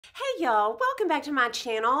Hey y'all, welcome back to my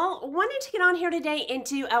channel. Wanted to get on here today and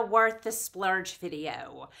do a Worth the Splurge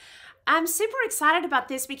video. I'm super excited about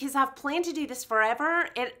this because I've planned to do this forever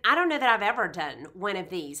and I don't know that I've ever done one of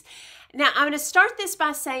these. Now I'm going to start this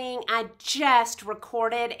by saying I just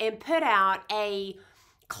recorded and put out a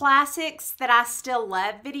classics that I still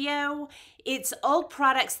love video. It's old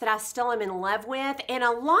products that I still am in love with, and a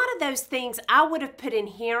lot of those things I would have put in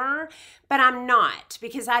here, but I'm not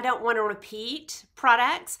because I don't want to repeat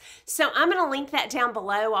products. So I'm going to link that down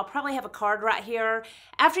below. I'll probably have a card right here.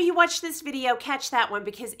 After you watch this video, catch that one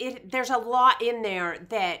because there's a lot in there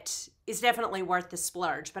that is definitely worth the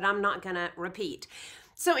splurge, but I'm not going to repeat.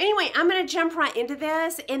 So anyway, I'm going to jump right into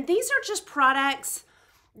this, and these are just products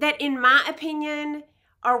that, in my opinion,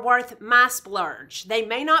 are worth my splurge. They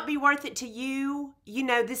may not be worth it to you. You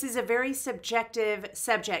know, this is a very subjective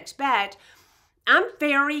subject, but I'm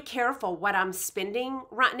very careful what I'm spending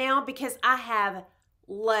right now because I have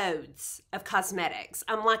loads of cosmetics.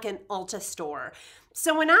 I'm like an Ulta store.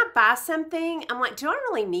 So when I buy something, I'm like, do I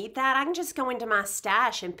really need that? I can just go into my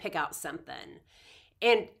stash and pick out something.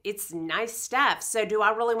 And it's nice stuff. So do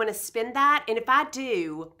I really want to spend that? And if I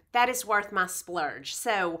do, that is worth my splurge.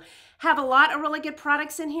 So have a lot of really good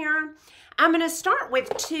products in here. I'm going to start with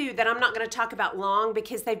two that I'm not going to talk about long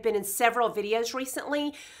because they've been in several videos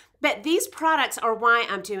recently. But these products are why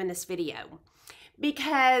I'm doing this video.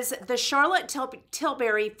 Because the Charlotte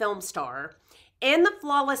Tilbury Film Star and the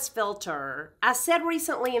Flawless Filter, I said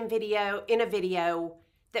recently in a video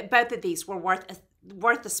that both of these were worth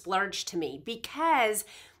the splurge to me because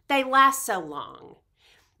they last so long.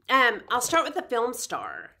 I'll start with the Film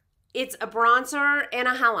Star. It's a bronzer and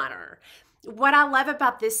a highlighter. What I love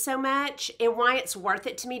about this so much and why it's worth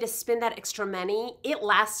it to me to spend that extra money, it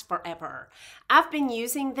lasts forever. I've been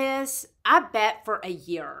using this, I bet, for a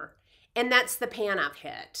year, and that's the pan I've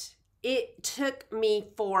hit. It took me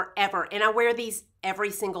forever, and I wear these every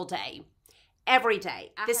single day. Every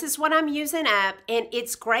day. This is what I'm using up, and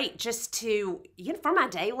it's great just to, for my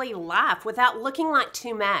daily life without looking like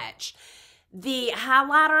too much. The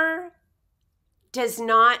highlighter does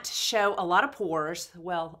not show a lot of pores.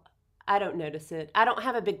 Well, I don't notice it. I don't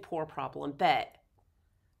have a big pore problem,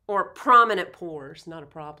 or prominent pores, not a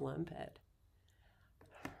problem, but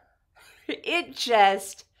it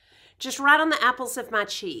just right on the apples of my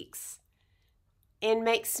cheeks. And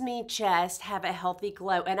makes me just have a healthy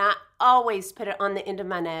glow. And I always put it on the end of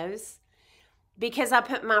my nose because I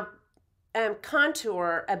put my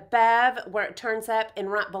contour above where it turns up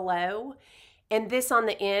and right below, and this on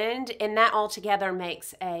the end, and that all together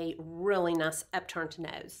makes a really nice upturned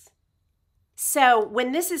nose. So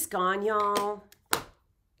when this is gone, y'all,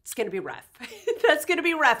 it's going to be rough. That's going to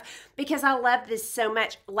be rough because I love this so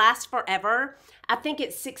much. Lasts forever. I think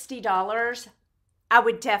it's $60. I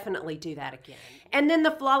would definitely do that again. And then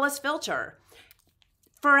the Flawless Filter.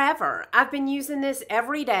 Forever. I've been using this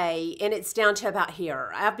every day, and it's down to about here.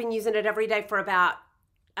 I've been using it every day for about,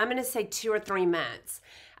 I'm going to say 2 or 3 months.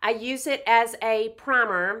 I use it as a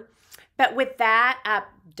primer, but with that, I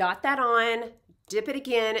dot that on, dip it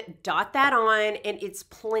again, dot that on, and it's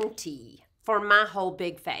plenty for my whole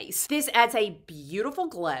big face. This adds a beautiful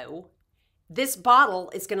glow. This bottle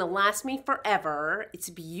is going to last me forever. It's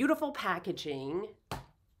beautiful packaging.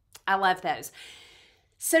 I love those.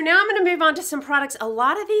 So now I'm going to move on to some products. A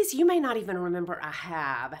lot of these you may not even remember I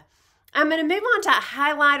have. I'm going to move on to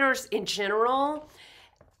highlighters in general.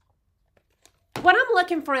 What I'm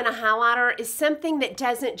looking for in a highlighter is something that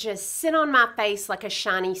doesn't just sit on my face like a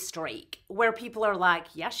shiny streak, where people are like,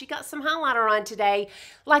 yeah, she got some highlighter on today.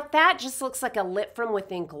 Like that just looks like a lit from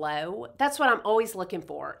within glow. That's what I'm always looking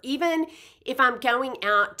for. Even if I'm going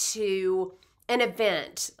out to an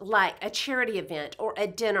event, like a charity event or a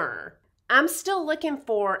dinner, I'm still looking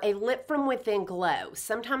for a lit from within glow,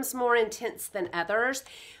 sometimes more intense than others.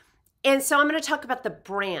 And so I'm going to talk about the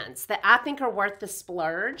brands that I think are worth the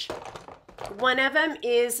splurge. One of them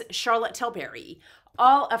is Charlotte Tilbury.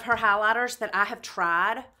 All of her highlighters that I have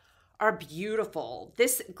tried are beautiful.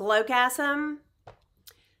 This Glowgasm,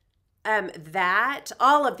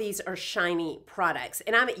 all of these are shiny products.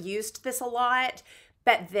 And I haven't used this a lot,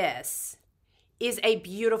 but this is a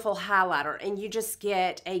beautiful highlighter. And you just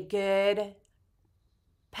get a good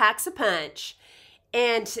packs a punch.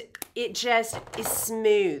 And it just is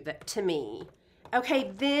smooth to me.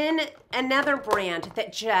 Okay, then another brand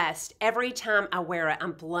that just, every time I wear it,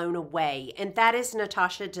 I'm blown away, and that is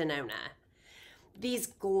Natasha Denona. These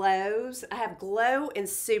glows, I have glow and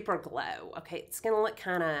super glow. Okay, it's going to look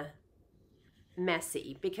kind of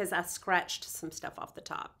messy because I scratched some stuff off the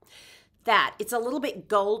top. It's a little bit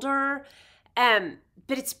golder,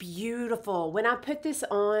 but it's beautiful. When I put this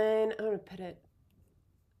on, I'm going to put it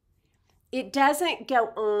it doesn't go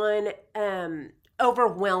on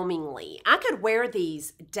overwhelmingly. I could wear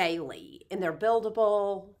these daily, and they're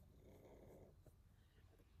buildable.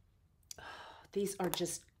 Oh, these are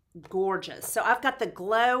just gorgeous. So I've got the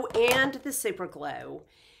Glow and the Super Glow,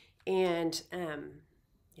 and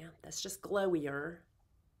yeah, that's just glowier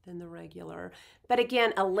than the regular. But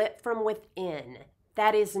again, a lip from within.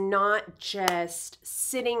 That is not just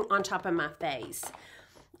sitting on top of my face.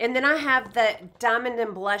 And then I have the Diamond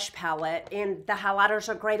and Blush palette, and the highlighters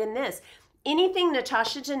are great in this. Anything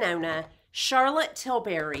Natasha Denona, Charlotte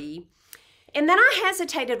Tilbury. And then I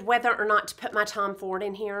hesitated whether or not to put my Tom Ford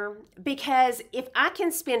in here, because if I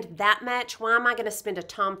can spend that much, why am I going to spend a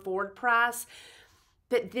Tom Ford price?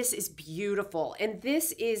 But this is beautiful. And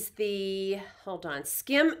this is the, hold on,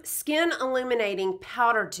 Skin Illuminating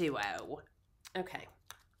Powder Duo. Okay.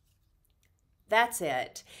 That's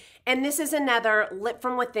it. And this is another lip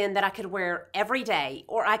from within that I could wear every day,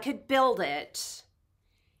 or I could build it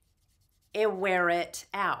and wear it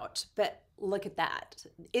out. But look at that.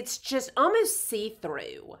 It's just almost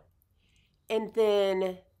see-through. And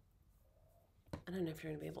then, I don't know if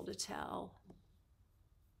you're going to be able to tell.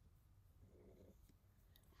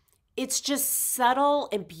 It's just subtle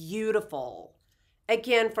and beautiful.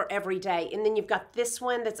 Again, for every day. And then you've got this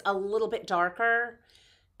one that's a little bit darker.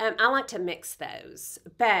 I like to mix those.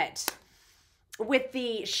 But with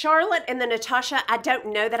the Charlotte and the Natasha, I don't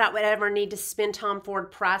know that I would ever need to spend Tom Ford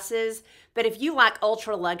prices. But if you like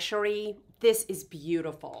ultra luxury, this is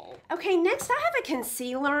beautiful. Okay, next I have a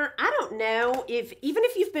concealer. I don't know if, even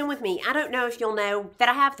if you've been with me, I don't know if you'll know that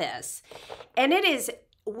I have this. And it is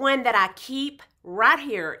one that I keep right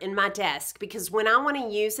here in my desk, because when I want to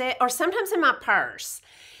use it, or sometimes in my purse,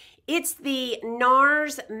 it's the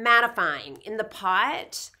NARS Mattifying in the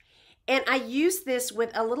pot. And I use this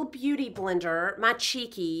with a little beauty blender, my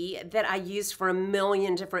Cheeky, that I use for a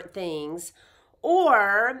million different things.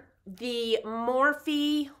 Or the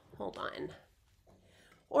Morphe, hold on.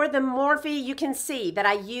 Or the Morphe, you can see that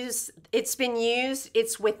I use, it's been used,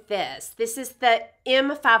 it's with this. This is the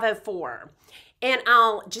M504. And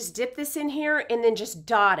I'll just dip this in here and then just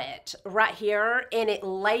dot it right here. And it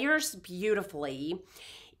layers beautifully.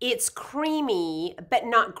 It's creamy, but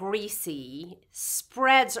not greasy.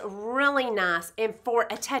 Spreads really nice. And for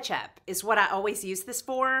a touch-up is what I always use this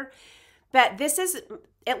for. But this is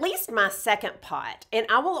at least my second pot. And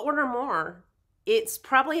I will order more. It's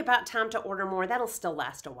probably about time to order more. That'll still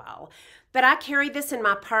last a while. But I carry this in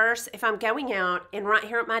my purse if I'm going out, and right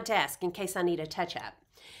here at my desk in case I need a touch-up.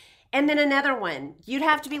 And then another one. You'd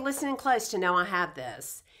have to be listening close to know I have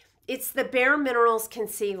this. It's the Bare Minerals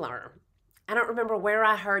Concealer. I don't remember where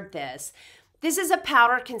I heard this. This is a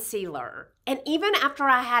powder concealer. And even after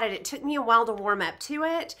I had it, it took me a while to warm up to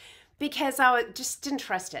it because I just didn't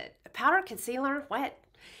trust it. A powder concealer? What?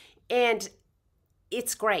 And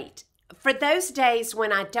it's great. For those days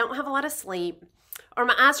when I don't have a lot of sleep or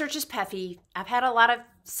my eyes are just puffy, I've had a lot of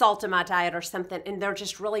salt in my diet or something, and they're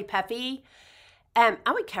just really puffy, I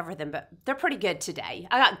would cover them, but they're pretty good today.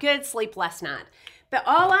 I got good sleep last night. But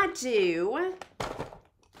all I do,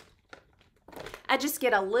 I just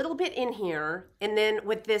get a little bit in here, and then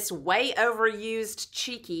with this way overused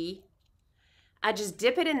Cheeky, I just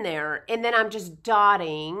dip it in there, and then I'm just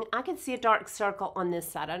dotting. I can see a dark circle on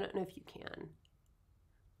this side. I don't know if you can.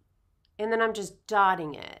 And then I'm just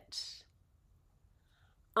dotting it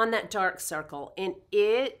on that dark circle, and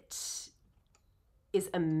it is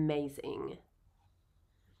amazing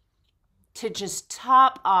to just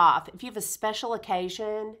top off if you have a special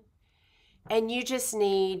occasion and you just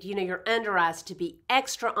need, you know, your under eyes to be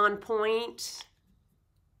extra on point.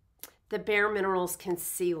 The Bare Minerals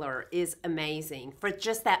Concealer is amazing for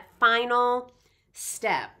just that final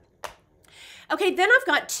step. Okay, then I've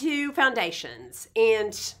got two foundations,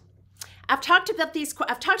 and I've talked about these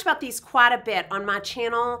quite a bit on my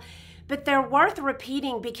channel, but they're worth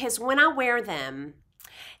repeating because when I wear them,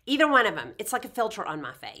 either one of them, it's like a filter on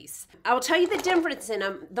my face. I will tell you the difference in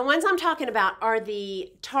them. The ones I'm talking about are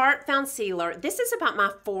the Tarte Foundsealer. This is about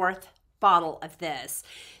my 4th bottle of this.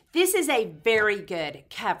 This is a very good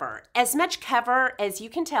cover. As much cover as you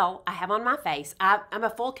can tell I have on my face. I'm a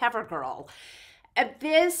full cover girl.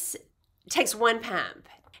 This takes 1 pump.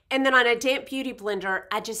 And then on a damp beauty blender,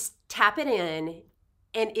 I just tap it in,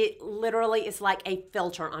 and it literally is like a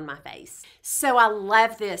filter on my face. So I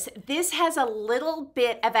love this. This has a little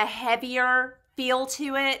bit of a heavier feel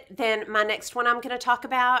to it than my next one I'm going to talk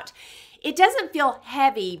about. It doesn't feel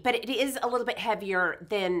heavy, but it is a little bit heavier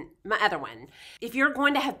than my other one. If you're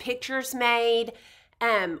going to have pictures made,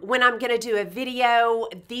 when I'm going to do a video,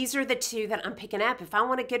 these are the two that I'm picking up. If I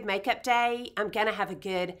want a good makeup day, I'm going to have a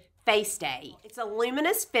good Face Day. It's a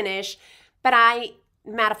luminous finish, but I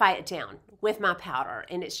mattify it down with my powder,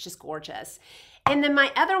 and it's just gorgeous. And then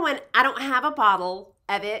my other one, I don't have a bottle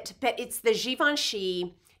of it, but it's the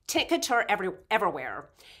Givenchy Tint Couture Everywhere.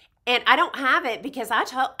 And I don't have it because I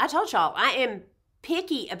told y'all I am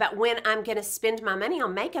picky about when I'm going to spend my money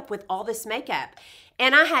on makeup with all this makeup.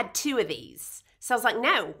 And I had 2 of these. So I was like,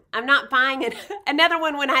 no, I'm not buying another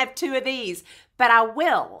one when I have 2 of these, but I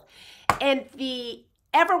will. And the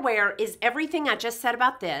Everywhere is everything I just said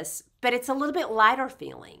about this, but it's a little bit lighter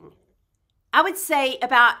feeling. I would say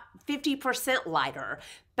about 50% lighter,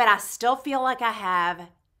 but I still feel like I have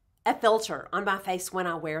a filter on my face when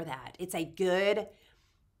I wear that. It's a good,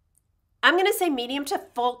 I'm going to say medium to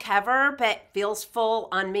full cover, but feels full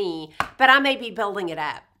on me, but I may be building it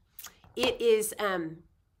up. It is,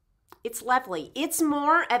 it's lovely. It's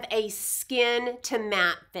more of a skin to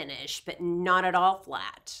matte finish, but not at all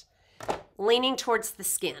flat. Leaning towards the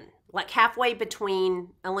skin, like halfway between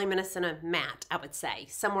a luminous and a matte, I would say,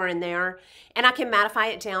 somewhere in there. And I can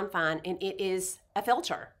mattify it down fine, and it is a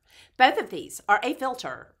filter. Both of these are a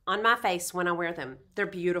filter on my face when I wear them. They're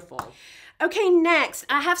beautiful. Okay, next,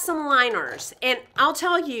 I have some liners. And I'll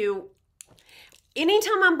tell you,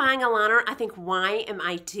 anytime I'm buying a liner, I think, why am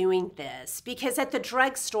I doing this? Because at the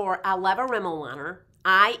drugstore, I love a Rimmel liner,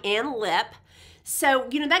 eye and lip. So,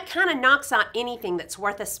 you know, that kind of knocks out anything that's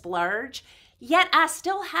worth a splurge. Yet I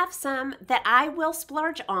still have some that I will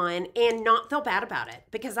splurge on and not feel bad about it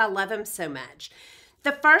because I love them so much.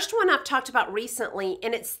 The first one I've talked about recently,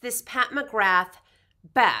 and it's this Pat McGrath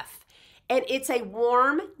Buff. And it's a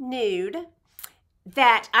warm nude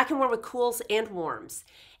that I can wear with cools and warms.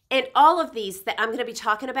 And all of these that I'm going to be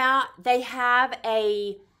talking about, they have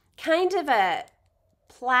a kind of a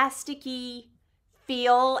plasticky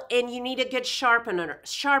feel, and you need a good sharpener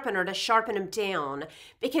to sharpen them down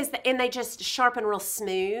because and they just sharpen real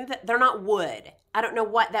smooth. They're not wood. I don't know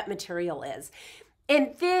what that material is.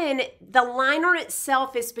 And then the liner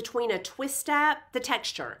itself is between a twist up, the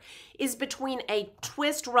texture is between a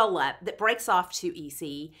twist roll up that breaks off too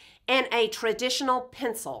easy and a traditional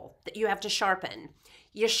pencil that you have to sharpen.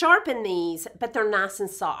 You sharpen these, but they're nice and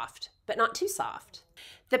soft, but not too soft.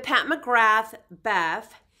 The Pat McGrath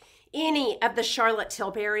Buff, any of the Charlotte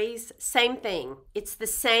Tilburys, same thing. It's the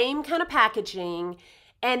same kind of packaging,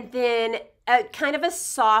 and then a kind of a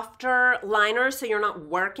softer liner so you're not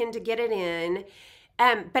working to get it in,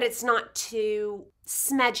 but it's not too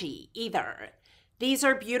smudgy either. These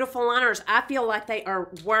are beautiful liners. I feel like they are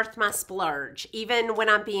worth my splurge, even when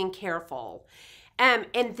I'm being careful. And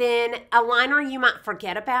then a liner you might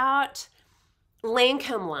forget about,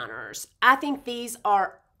 Lancome Liners. I think these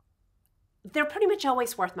are, they're pretty much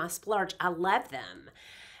always worth my splurge. I love them.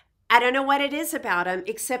 I don't know what it is about them,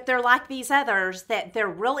 except they're like these others that they're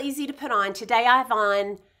real easy to put on. Today I have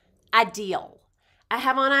on Ideal. I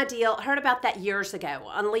have on Ideal. Heard about that years ago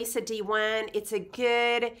on Lisa D1. It's a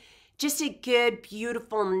good, just a good,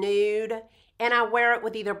 beautiful nude. And I wear it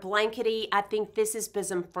with either blankety. I think this is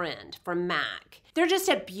Bosom Friend from MAC. They're just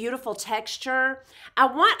a beautiful texture. I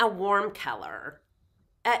want a warm color,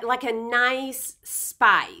 like a nice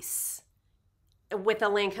spice with a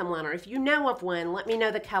Lancome liner. If you know of one, let me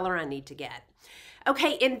know the color I need to get.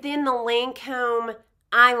 Okay, and then the Lancome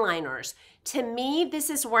eyeliners. To me, this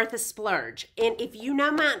is worth a splurge. And if you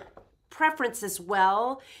know my preferences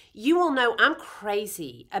well, you will know I'm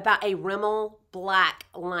crazy about a Rimmel black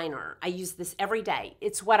liner. I use this every day.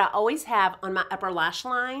 It's what I always have on my upper lash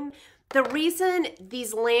line. The reason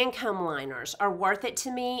these Lancome liners are worth it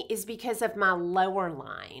to me is because of my lower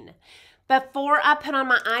line. Before I put on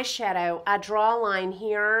my eyeshadow, I draw a line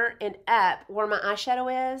here and up where my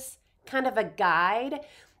eyeshadow is, kind of a guide.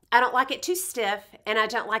 I don't like it too stiff, and I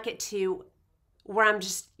don't like it too where I'm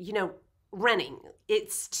just, you know, running.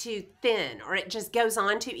 It's too thin or it just goes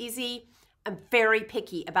on too easy. I'm very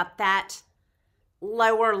picky about that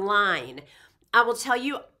lower line. I will tell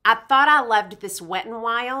you, I thought I loved this Wet n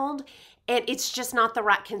Wild, and it's just not the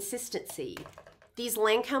right consistency. These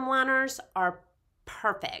Lancome liners are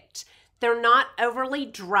perfect. They're not overly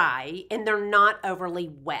dry, and they're not overly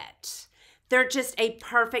wet. They're just a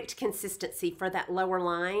perfect consistency for that lower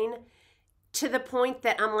line, to the point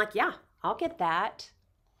that I'm like, yeah, I'll get that.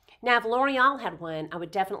 Now, if L'Oreal had one, I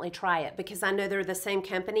would definitely try it because I know they're the same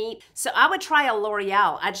company. So I would try a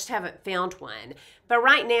L'Oreal. I just haven't found one. But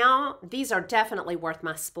right now, these are definitely worth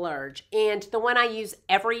my splurge. And the one I use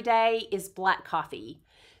every day is Black Coffee.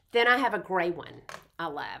 Then I have a gray one I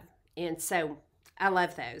love. And so I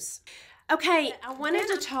love those. Okay, I wanted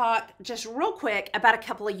to talk just real quick about a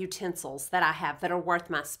couple of utensils that I have that are worth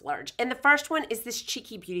my splurge. And the first one is this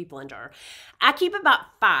cheeky beauty blender. I keep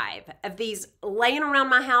about 5 of these laying around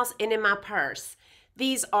my house and in my purse.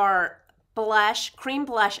 These are blush, cream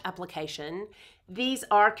blush application. These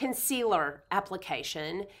are concealer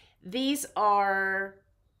application. These are,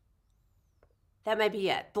 that may be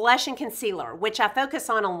it, blush and concealer, which I focus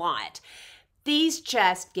on a lot. These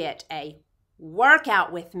just get a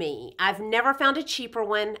workout with me. I've never found a cheaper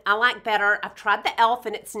one. I like better. I've tried the e.l.f.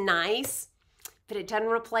 and it's nice, but it doesn't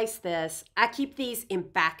replace this. I keep these in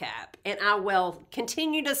backup, and I will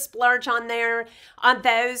continue to splurge on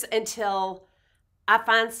those until I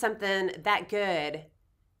find something that good.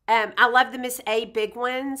 I love the Miss A big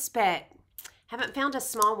ones, but haven't found a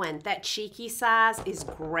small one. That cheeky size is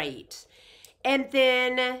great. And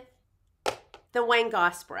then the Wayne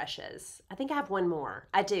Goss brushes. I think I have one more.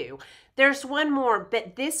 I do. There's one more,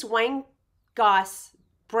 but this Wayne Goss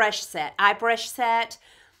brush set, eye brush set,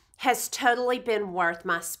 has totally been worth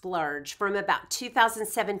my splurge from about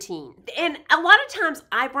 2017. And a lot of times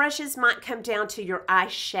eye brushes might come down to your eye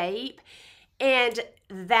shape, and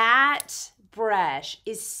that brush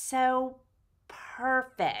is so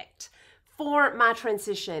perfect for my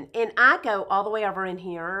transition. And I go all the way over in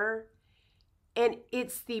here, and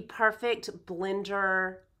it's the perfect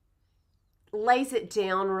blender, lays it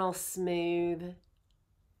down real smooth,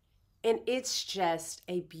 and it's just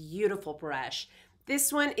a beautiful brush.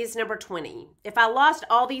 This one is number 20. If I lost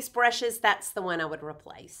all these brushes, that's the one I would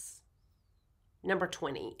replace. Number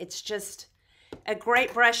 20. It's just a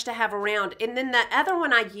great brush to have around. And then the other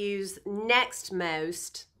one I use next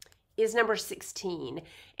most is number 16.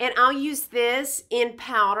 And I'll use this in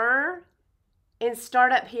powder and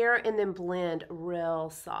start up here and then blend real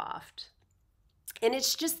soft. And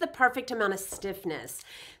it's just the perfect amount of stiffness.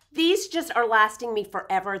 These just are lasting me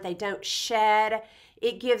forever. They don't shed.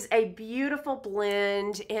 It gives a beautiful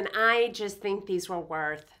blend, and I just think these were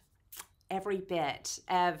worth every bit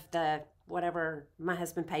of the whatever my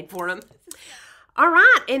husband paid for them. All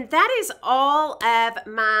right, and that is all of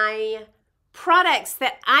my products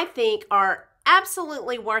that I think are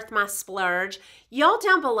absolutely worth my splurge. Y'all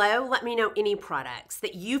down below, let me know any products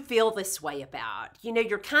that you feel this way about. You know,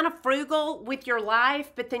 you're kind of frugal with your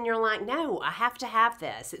life, but then you're like, no, I have to have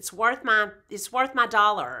this. It's worth my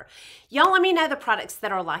dollar. Y'all let me know the products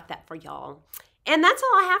that are like that for y'all. And that's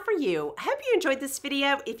all I have for you. I hope you enjoyed this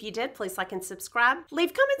video. If you did, please like and subscribe.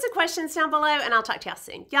 Leave comments and questions down below, and I'll talk to y'all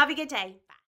soon. Y'all have a good day.